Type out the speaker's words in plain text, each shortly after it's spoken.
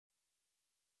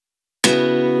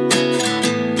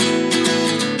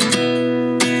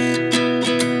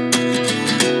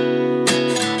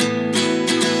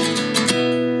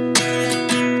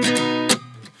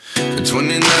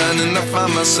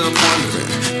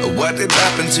what did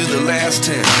happen to the last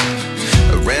 10?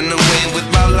 I ran away with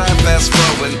my life, fast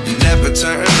forward, never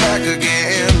turn back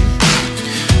again.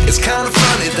 It's kind of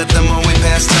funny that the more we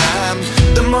pass time,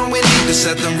 the more we need to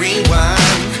set them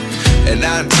rewind. And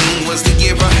 19 was the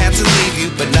year I had to leave you,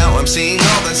 but now I'm seeing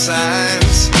all the signs.